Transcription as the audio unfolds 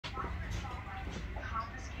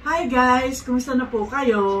Hi guys! Kumusta na po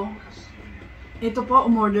kayo? Ito po,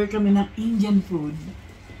 umorder kami ng Indian food.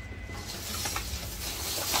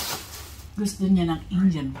 Gusto niya ng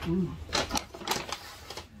Indian food.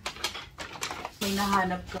 May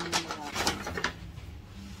nahanap kami na lapit.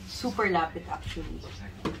 Super lapit actually.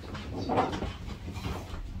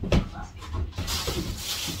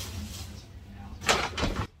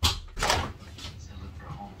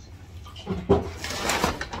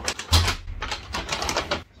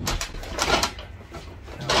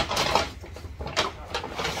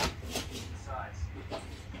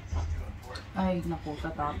 Ay, naku,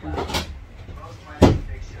 tatapon.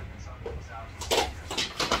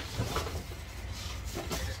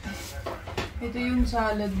 Ito yung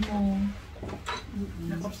salad mo.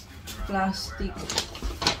 Plastic.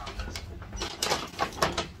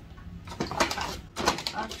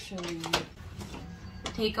 Actually,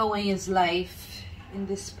 takeaway is life in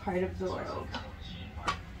this part of the world.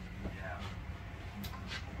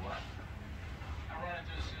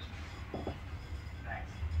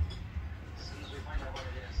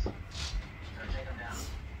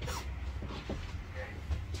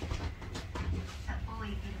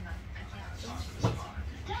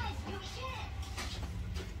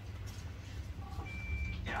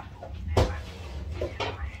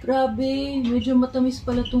 Grabe, medyo matamis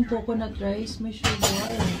pala tong coconut rice. May sugar.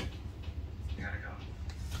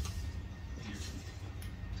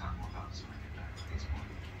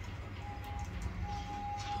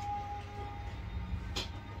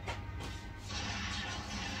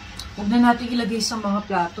 Huwag na natin ilagay sa mga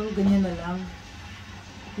plato. Ganyan na lang.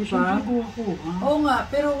 Diba? Oo nga,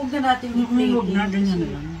 pero huwag na natin i-plate. Huwag na, ganyan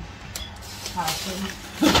na lang. Hassle.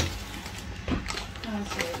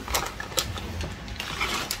 Hassle.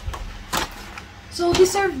 So,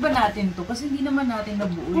 deserve ba natin to? Kasi hindi naman natin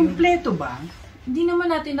nabuo yung... Kompleto ba? Hindi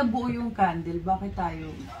naman natin nabuo yung candle. Bakit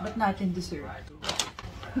tayo? Ba't natin deserve to?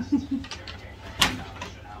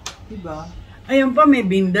 Diba? Ayun pa, may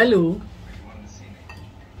Vindaloo.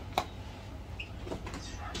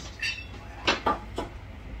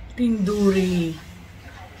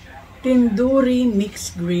 Tinduri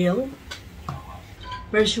mixed grill.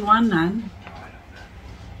 Persianan.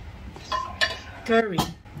 Curry.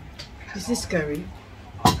 Is this curry?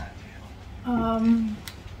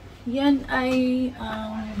 Yan ay,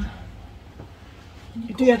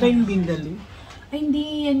 ito yata yung Vindaloo. Ay,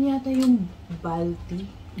 hindi. Yan yata yung balti.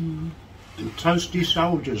 And toasty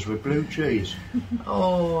soldiers with blue cheese.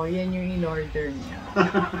 Oh, yan yung in-order niya.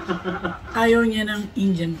 Ayaw niya ng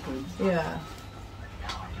Indian food. Yeah.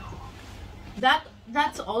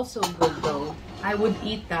 That's also good though. I would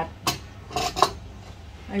eat that.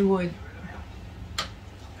 I would.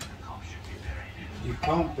 You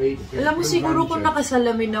can't beat the Alam mo, siguro kung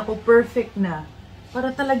nakasalamin ako, perfect na.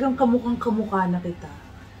 Para talagang kamukhang-kamukha na kita.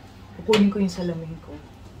 Kukunin ko yung salamin ko.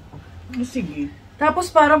 Sige.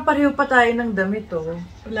 Tapos parang pareho pa tayo ng damit, oh.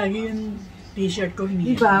 Palagi yung t-shirt ko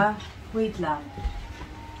hindi. Diba? Wait lang.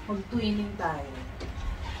 Mag-twinning tayo.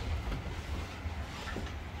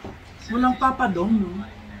 Walang papadong, no?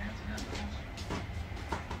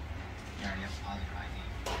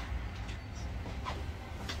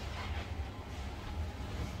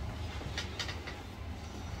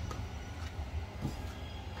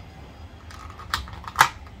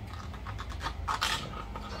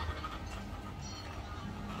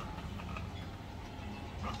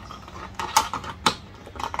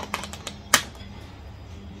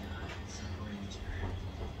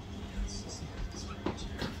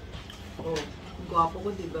 Oh, gwapo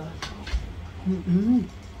ko, diba?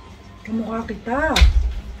 Kamukha kita.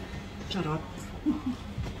 Sarap.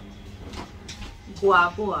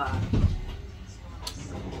 Gwapo, ah.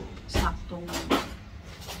 Saktong.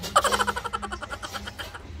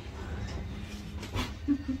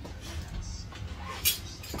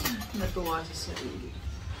 Natuwa sa sarili.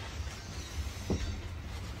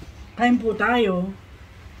 Kain po tayo.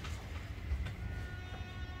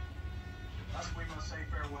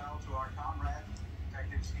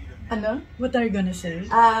 Ano? What are you gonna say?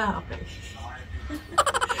 Ah, okay.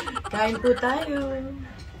 Kain po tayo.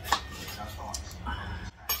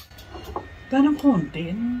 Parang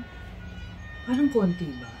konti. Parang konti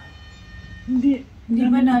ba? Hindi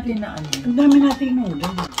ba natin na ano? Ang dami natin in-order.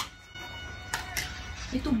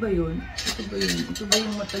 Ito ba yun? Ito ba yun? Ito ba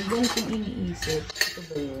yung matagal kong iniisip? Ito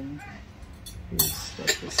ba yun? Please,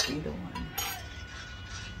 let this be the one.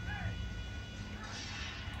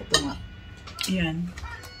 Ito nga. Yan.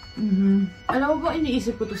 Alam mo ba,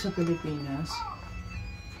 iniisip ko to sa Pilipinas?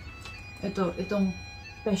 Itong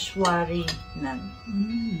Peshwari nan.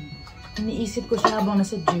 Iniisip ko siya habang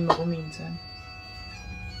nasa gym ako minsan.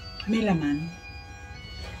 May laman?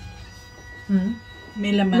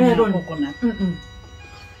 May laman Meron. na coconut.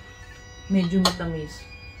 Medyo matamis.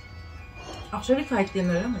 Actually, kahit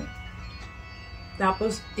yan na lang eh.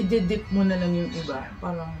 Tapos, i-dip mo na lang yung iba.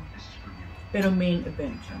 Parang, pero main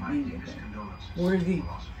event siya. Main event. Worthy.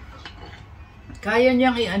 Kaya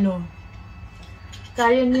niyang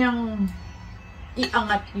kaya niyang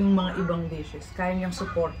iangat yung mga ibang dishes. Kaya niyang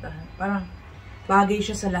supportahan. Parang, bagay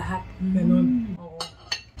siya sa lahat. Ganun. Oo.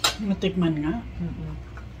 Matikman nga.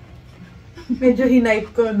 Medyo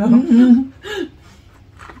hinipe ko, no?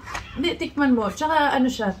 Hindi, tikman mo. Tsaka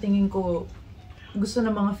ano siya, tingin ko, gusto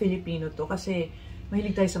ng mga Filipino to kasi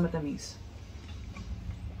mahilig tayo sa matamis.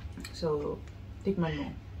 So, tikman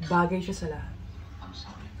mo. Bagay siya sa lahat.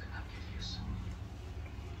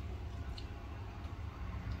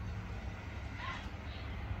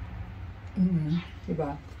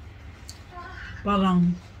 Diba?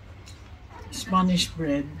 Parang Spanish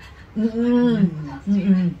bread.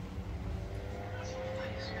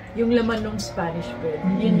 Yung laman ng Spanish bread,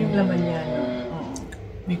 yun yung laman niya, no? Oo.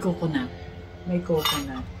 May coconut. May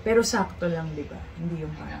coconut. Pero sakto lang, di ba? Hindi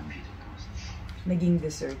yung parang naging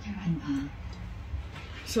dessert.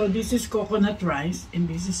 So this is coconut rice and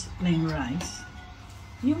this is plain rice.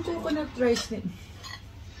 Yung coconut rice,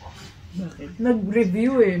 Bakit?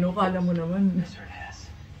 nag-review eh, no? Kala mo naman,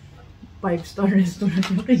 5-star restaurant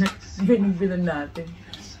yung pinagbilan natin.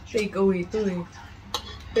 Take away to eh.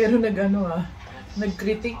 Pero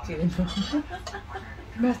nag-critique eh. No?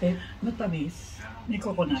 Bakit? Matamis. May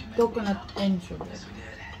coconut. Coconut and sugar.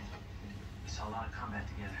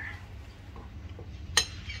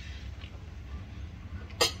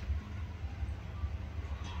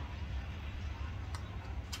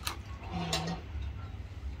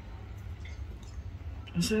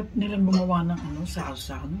 Ang sarap nilang gumawa ng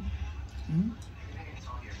salsa, no?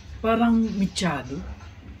 Parang mechado.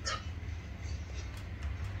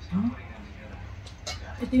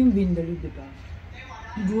 Ito yung Vindaloo, di ba?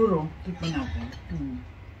 Siguro, tikman natin.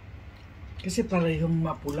 Kasi parehong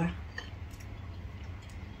mapula.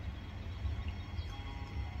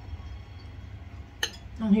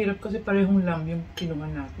 Ang hirap kasi parehong lamb yung kinuha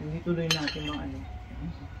natin. Hindi tuloy natin mga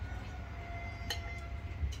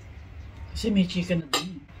Kasi may chicken na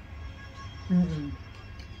din.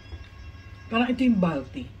 Parang ito yung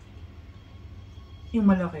balti. Yung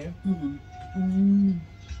malaki.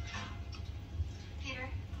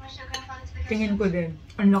 Tingin ko din.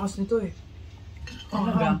 Ang lakas nito eh.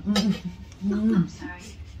 Hanggang.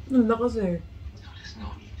 Ang lakas eh.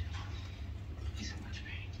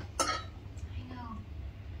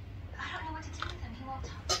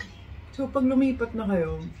 So pag lumipat na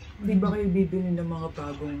kayo, di ba kayo bibili ng mga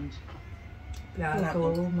bagong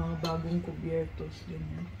plato, mga bagong kubyertos,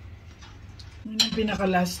 ganyan? Yun yung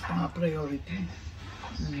pinaka-last priority.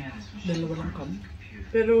 Dalawa lang kami.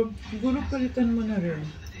 Pero siguro palitan mo na rin.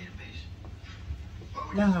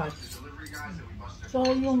 Lahat. So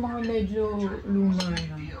yung mga medyo luma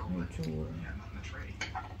na, medyo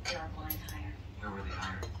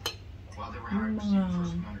yung mga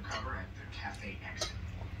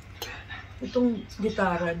itong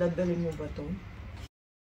gitara, dadalhin mo ba to?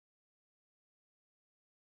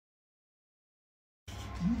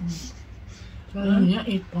 Parang niya,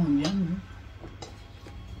 8 pound yan. No?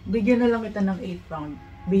 Bigyan na lang kita ng 8 pound.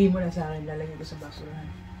 Bigyan mo na sa akin, lalagyan ko sa basurahan.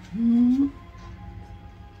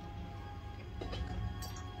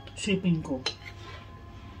 Shipping ko.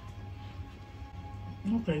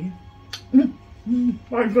 Okay.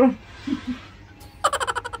 Pardon.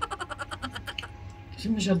 Kasi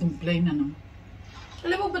masyadong plain, ano?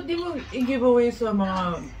 Alam mo, ba't di mo i-giveaway sa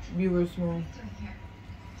mga viewers mo?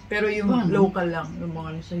 Pero yung local lang, yung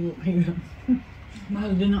mga sa UK lang.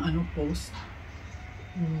 Mahal din ang post.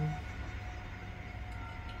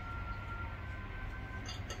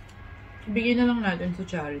 Bigyan na lang natin sa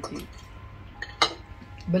charity.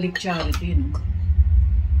 Balik charity, no?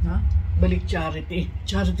 Ha? Balik charity.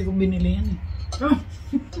 Charity ko binili yan, eh.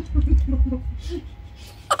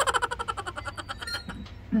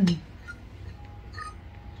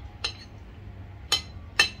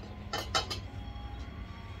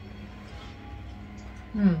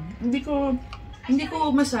 Hindi ko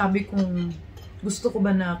masabi kung gusto ko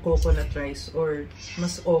ba na coconut rice or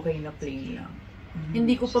mas okay na plain lang.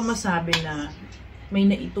 Hindi ko pa masabi na may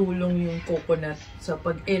naitulong yung coconut sa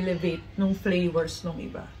pag-elevate ng flavors ng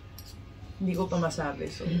iba. Hindi ko pa masabi.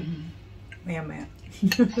 So, maya-maya.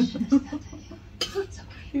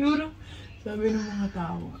 Siguro, sabi ng mga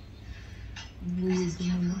tao, weird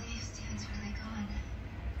naman.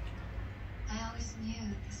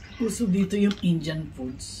 Uso dito yung Indian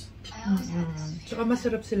foods. Tsaka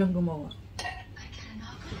masarap silang gumawa.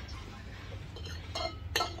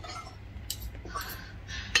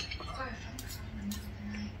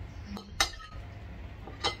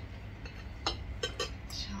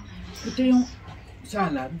 Ito yung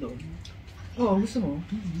salad doon. Oo, gusto mo?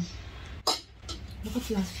 Bakit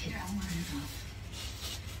plastic?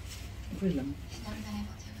 Okay lang.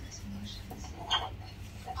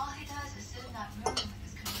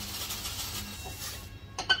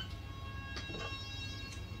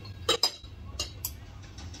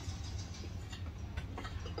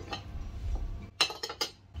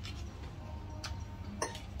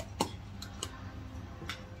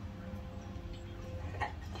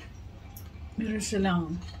 Meron silang,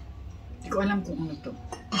 hindi ko alam kung ano to.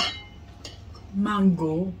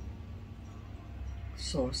 Mango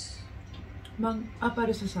sauce.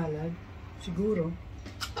 Para sa salad? Siguro.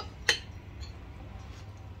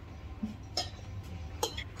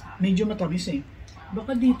 Medyo matamis eh.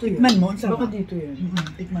 Baka dito yan. Tikman mo, ang sarap. Baka dito yan.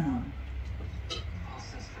 Tikman mo.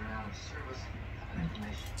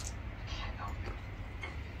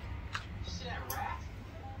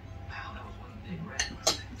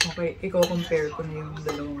 Okay, ikaw compare ko na yung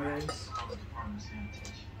dalawang rice.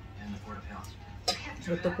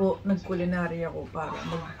 So, ito po, nag-culinary ako para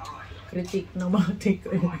mag-critique ng mga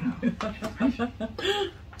take-away.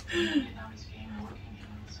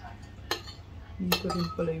 Hindi ko rin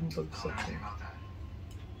pala yung bagsak eh.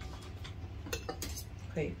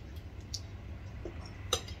 Okay.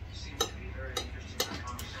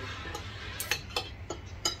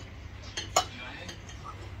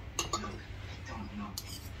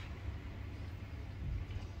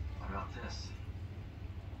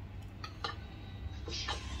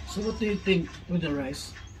 So what do you think with the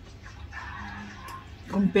rice?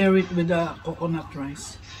 Compare it with the coconut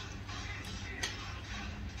rice.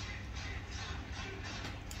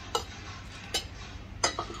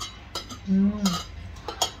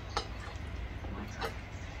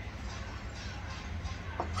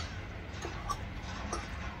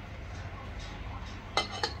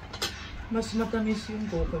 Mas matamis yung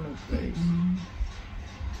coconut rice.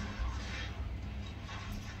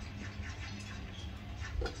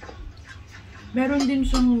 Meron din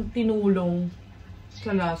siyang tinulong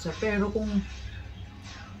sa lasa, pero kung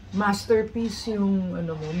masterpiece yung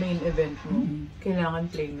ano mo, main event mo, kailangan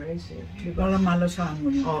plain rice eh. Diba? Para malasahan mo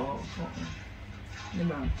yun. Oo.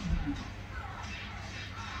 Diba?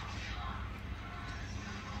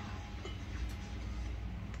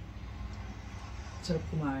 Sarap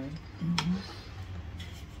kumain.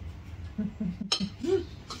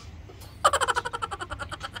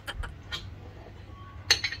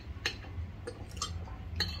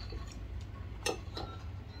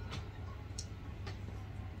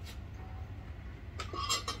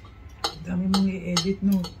 Dami mong i-edit,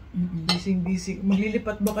 no? Busy.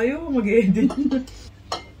 Maglilipat ba kayo o mag-edit?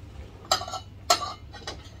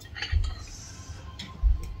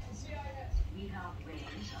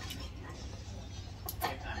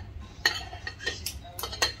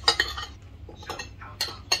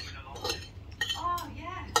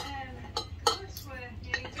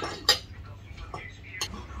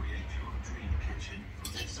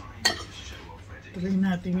 Try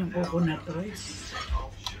natin yung coconut rice.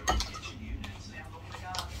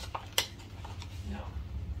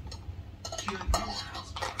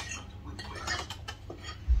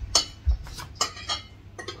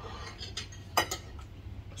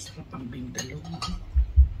 Sarap ang Vindaloo.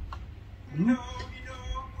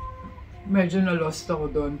 Medyo na-lost ako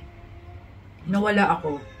doon. Nawala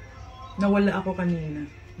ako kanina.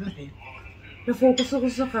 Bakit? Na-focus ako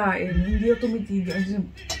sa kain. Hindi ako tumitigan.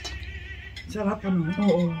 Sarap ano?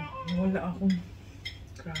 Oo. Nawala ako.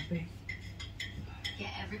 Grabe.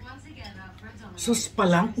 Sauce pa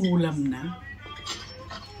lang, ulam na.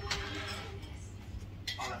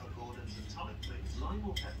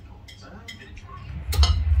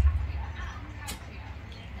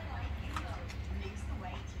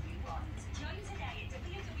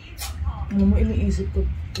 Ano mo, iniisip ko,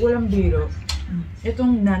 walang biro.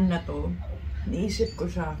 Itong nan na to, iniisip ko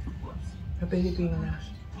siya sa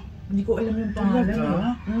Pilipinas. Hindi ko alam yung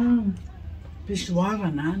pangalan. Fishwara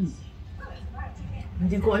nan.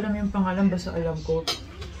 Hindi ko alam yung pangalan, basta alam ko.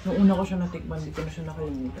 Nung una ko siya natikman, hindi ko na siya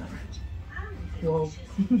nakalimutan. Wow.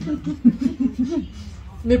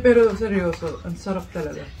 Hindi, pero seryoso, ang sarap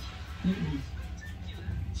talaga.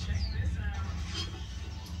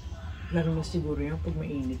 Lalo na siguro yung pag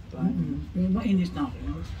mainit pa. Yung mainit na ako.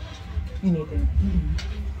 Initin.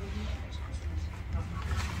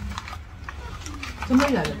 Saan mo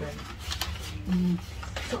ilalagay?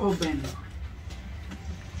 Sa oven.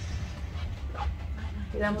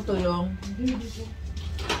 Kailangan mo tulong.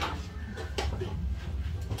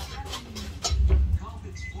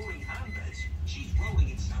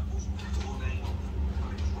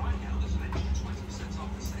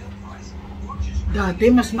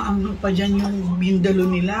 Dati, mas maanghang pa dyan yung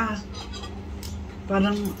Vindaloo nila.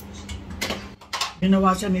 Parang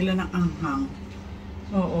binawasan nila ng anghang.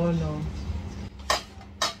 Oo, no.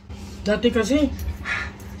 Dati kasi,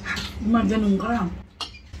 gumaganong ka.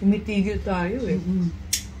 Tumitigil tayo eh.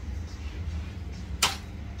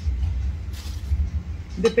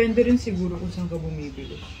 Depende rin siguro kung saan ka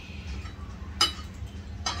bumibili.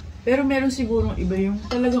 Pero meron sigurong iba yung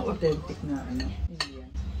talagang authentic na ano.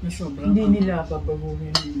 Na sobrang Hindi nila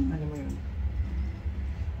babaguhin. Ano mo yun?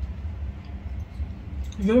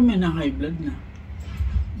 Siguro may na-high blood na.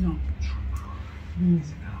 No.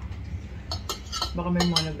 Baka may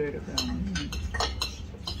mga nagre-reklamo.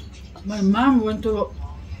 My mom went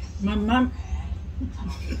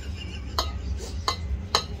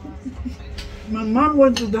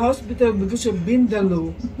to the hospital because of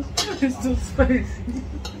Vindaloo. It's so spicy.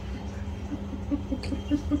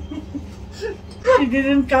 She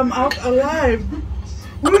didn't come out alive.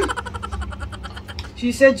 She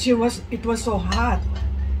said it was so hot.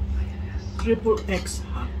 Triple X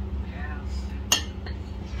hot.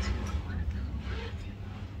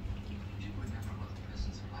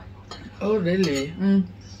 Oh, really?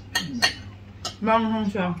 Manghang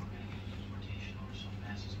siya.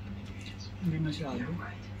 Hindi masyado.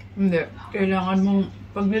 Hindi. Kailangan mong,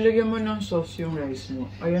 pag nilagyan mo ng sauce yung rice mo,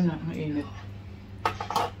 ayan na, mainit.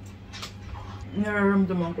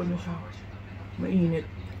 Nararamdaman ko na siya. Mainit.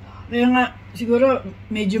 Kaya nga, siguro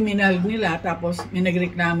medyo minald nila, tapos may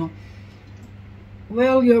nagreklamo.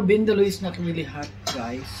 Well, your Vindaloo is not really hot,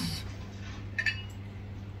 guys.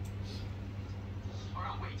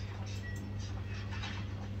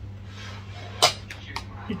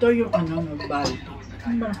 Ito yung ano, balti.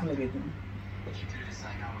 Ano ba nakalagay doon?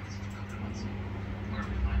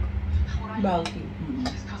 Balti.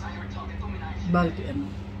 Balti ano?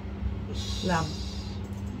 Lamb.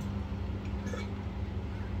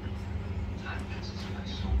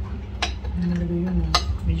 Ano nalagay yun?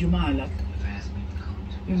 Medyo maalat.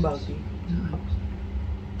 Yung balti.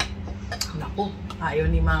 Naku, ayaw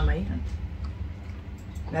ni mama yan.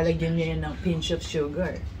 Lalagyan niya yan ng pinch of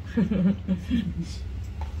sugar.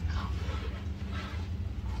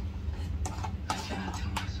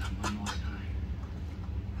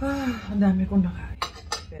 Ang dami kong nakain.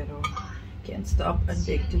 Pero, can't stop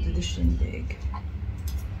addicted to the shindig.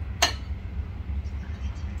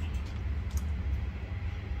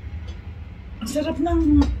 Ang sarap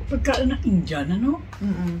ng pagkain ng Indian, ano?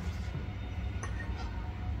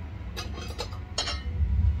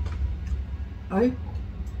 Ay,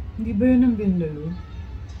 hindi ba yun ang Vindaloo?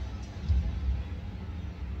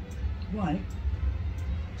 Why?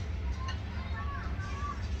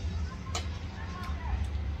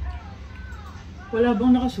 Wala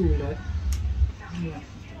bang nakasulat? Wala.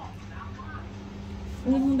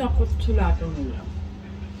 Ano yung dapat sulatan nila?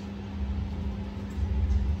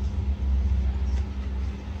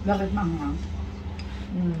 Bakit manghang?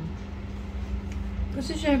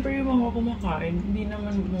 Kasi syempre yung mga kumakain, hindi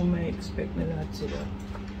naman mo may expect na lahat sila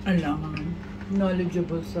Alam.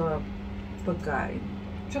 knowledgeable sa pagkain.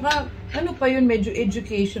 Tsaka, ano pa yun, medyo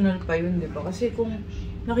educational pa yun, di ba? Kasi kung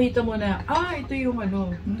nakita mo na, ito yung ano,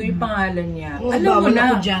 ito yung pangalan niya. Oh, Alam mo bawal na.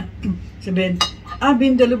 ako dyan. Sabihin,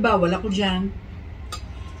 Vindaloo bawal ako dyan.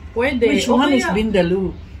 Pwede. Which one is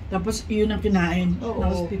Vindaloo? Tapos yun ang kinain Oo. sa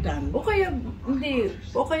hospital. O kaya, hindi.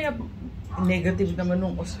 O kaya, negative naman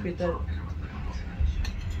nung hospital.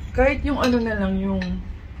 Kahit yung ano na lang, yung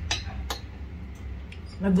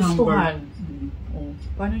nagustuhan. O,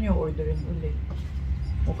 paano niyo orderin ulit?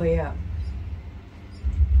 O kaya,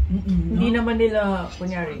 hindi naman nila,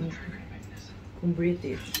 kunyari, kung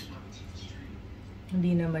British,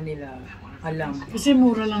 hindi naman nila alam. Kasi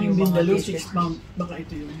mura lang yung Yung mga Vindaloo, dishes. 6 pound. Baka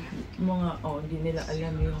ito yun. Hindi nila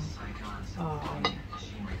alam yung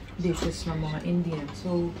dishes ng mga Indian.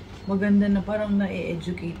 So, maganda na parang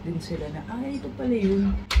na-educate din sila na, ito pala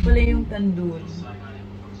yun. Ito pala yung tandoor.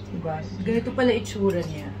 Diba? Ganito pala itsura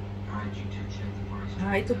niya.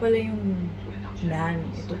 Ito pala yung naan.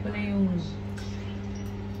 Ito pala yung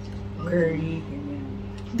curry. Ganyan.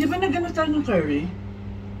 Di ba nagano tayo ng curry?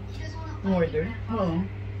 Order? Oo.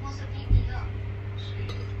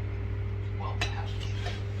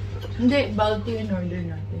 Hindi, balti in order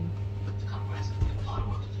natin.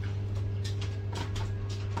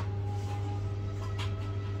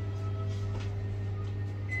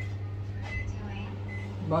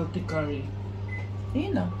 Baltic curry.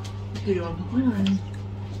 Ayun na. Ito yun.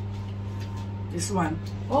 This one.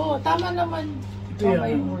 Tama naman. Ito Tama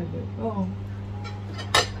yan. yung order. Oo.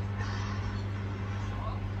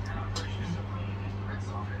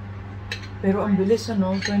 Pero ang bilis,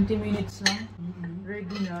 ano? 20 minutes lang.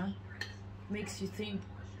 Ready na. makes you think.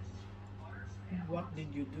 What did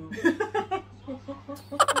you do? Did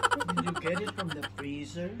you get it from the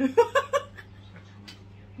freezer?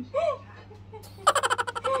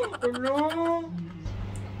 Ano?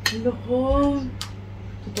 Ano ko?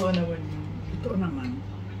 Totoo naman yun. Totoo naman.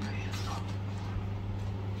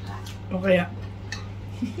 O kaya,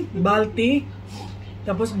 balti,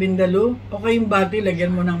 tapos Vindaloo. O kaya yung balti,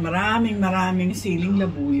 lagyan mo ng maraming siling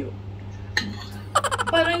labuyo.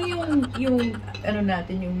 Parang yung ano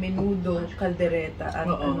natin, yung menudo, kaldereta, at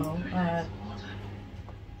Oo. at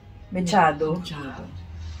mechado. Machado.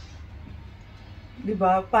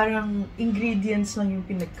 Diba? Parang ingredients lang yung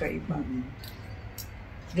pinagkaiba.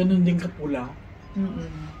 Ganun din kapula.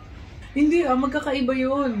 Hindi magkakaiba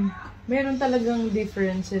yun. Meron talagang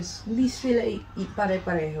differences. Hindi sila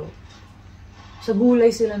pare-pareho. Sa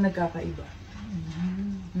gulay sila nagkakaiba.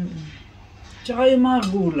 Tsaka yung mga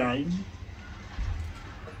gulay,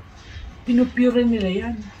 pinupure nila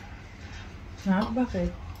yan. Ha?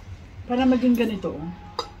 Bakit? Para maging ganito.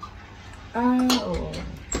 Oo.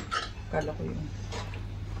 Kala ko yung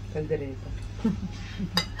kaldereta.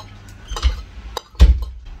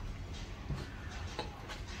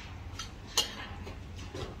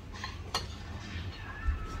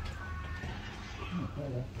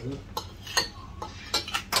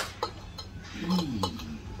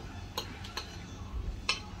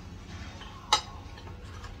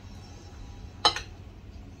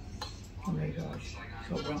 Oh my gosh.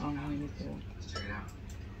 Sobrang anghang nito.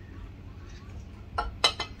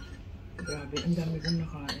 Grabe, ang dami kong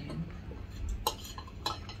nakain.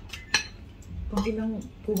 Pang ilang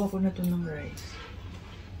kuha ko na to ng rice.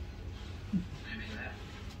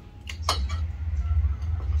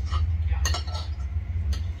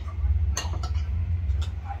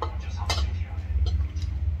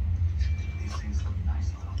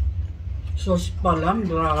 Sauce pa lang,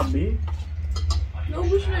 grabe.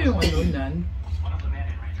 Naubos na yung ano nan.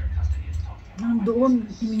 Nandoon.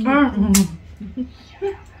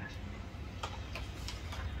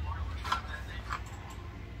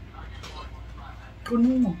 Kuno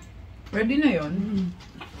mo. Ready na yon.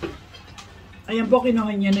 Ayan po,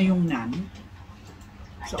 kinuha niya na yung naan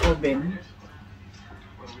sa oven.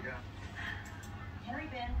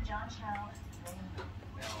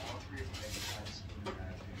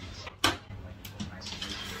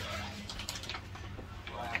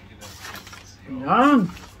 Ayan.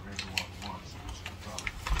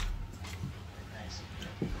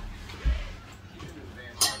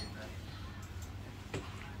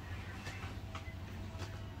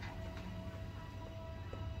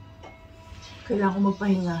 Kailangan ko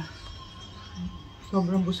magpahinga.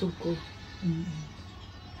 Sobrang busog ko.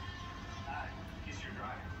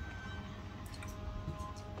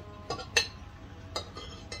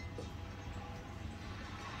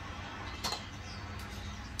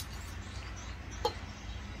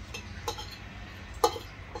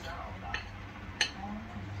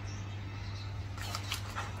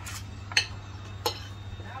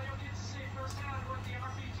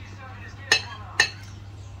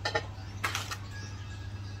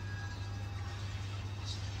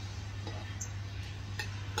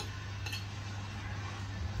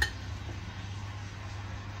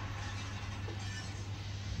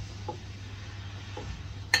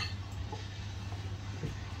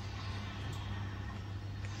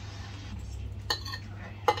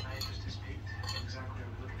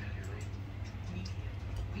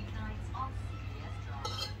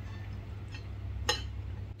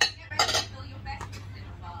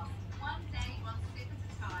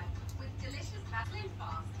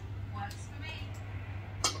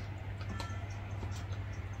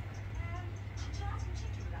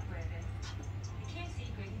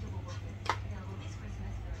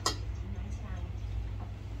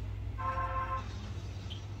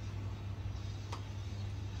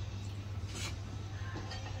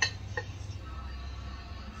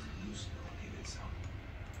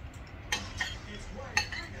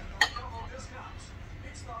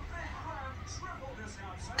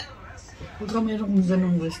 Pagka mayroong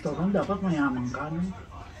ganong restaurant, dapat mayaman ka, no?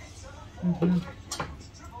 Oo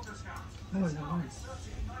naman.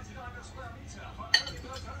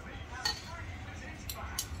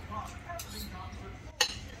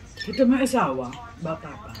 Ito may asawa, bata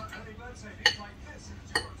pa.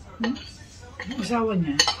 Yung asawa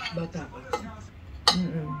niya, bata pa.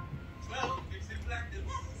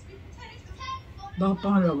 Baka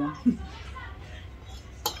pangalawa.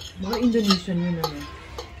 Baka Indonesian yun naman.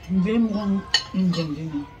 Hindi, mukhang Indian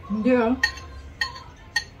din. Hindi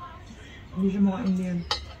Hindi siya mukha Indian.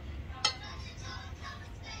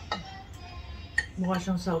 Mukha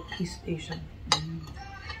siyang Southeast Asian.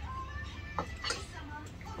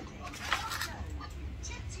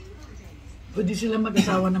 Pwede sila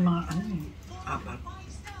mag-asawa ng mga ano eh,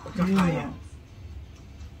 4. Pagka kaya.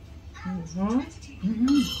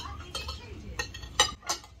 Mm-hmm.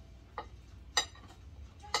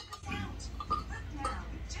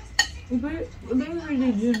 Iba yung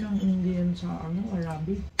religion ng Indian sa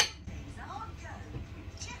Arabic.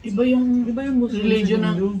 Iba yung Muslim religion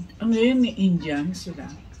sa ng, Hindu. ano yun, ni Indian sila.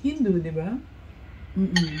 Hindu, di ba?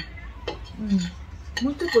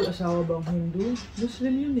 Multiple asawa bang Hindu?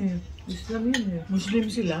 Muslim yun eh. Islam yun eh. Muslim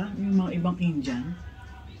sila, yung mga ibang Indian.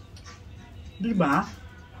 Di ba?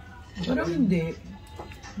 Parang hindi.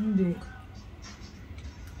 Hindi.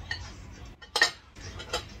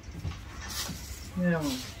 Yeah.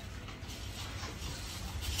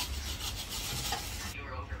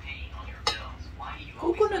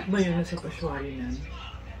 Coconut ba yun sa paswalinan?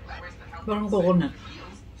 Parang coconut.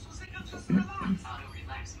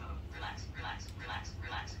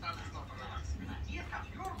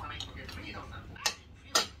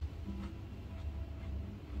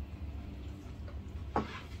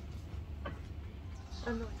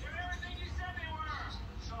 Ano?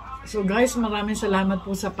 So guys, maraming salamat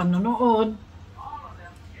po sa panonood.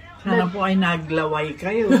 Sana po ay naglaway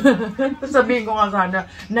kayo. Sabihin ko nga sana,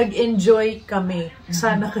 nag-enjoy kami.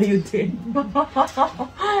 Sana kayo din.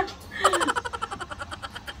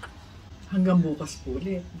 Hanggang bukas po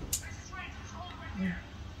ulit.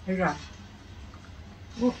 Teka.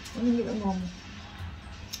 Oh, ano ginagawa mo?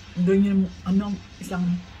 Doon yung,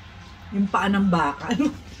 yung paa ng baka.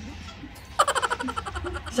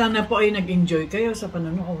 Sana po ay nag-enjoy kayo sa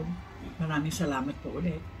panonood. Maraming salamat po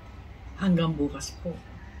ulit. Hanggang bukas po.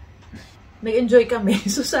 Nag-enjoy kami.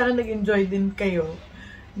 So, sana nag-enjoy din kayo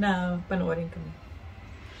na panoorin kami.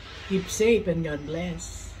 Keep safe and God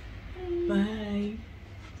bless. Bye.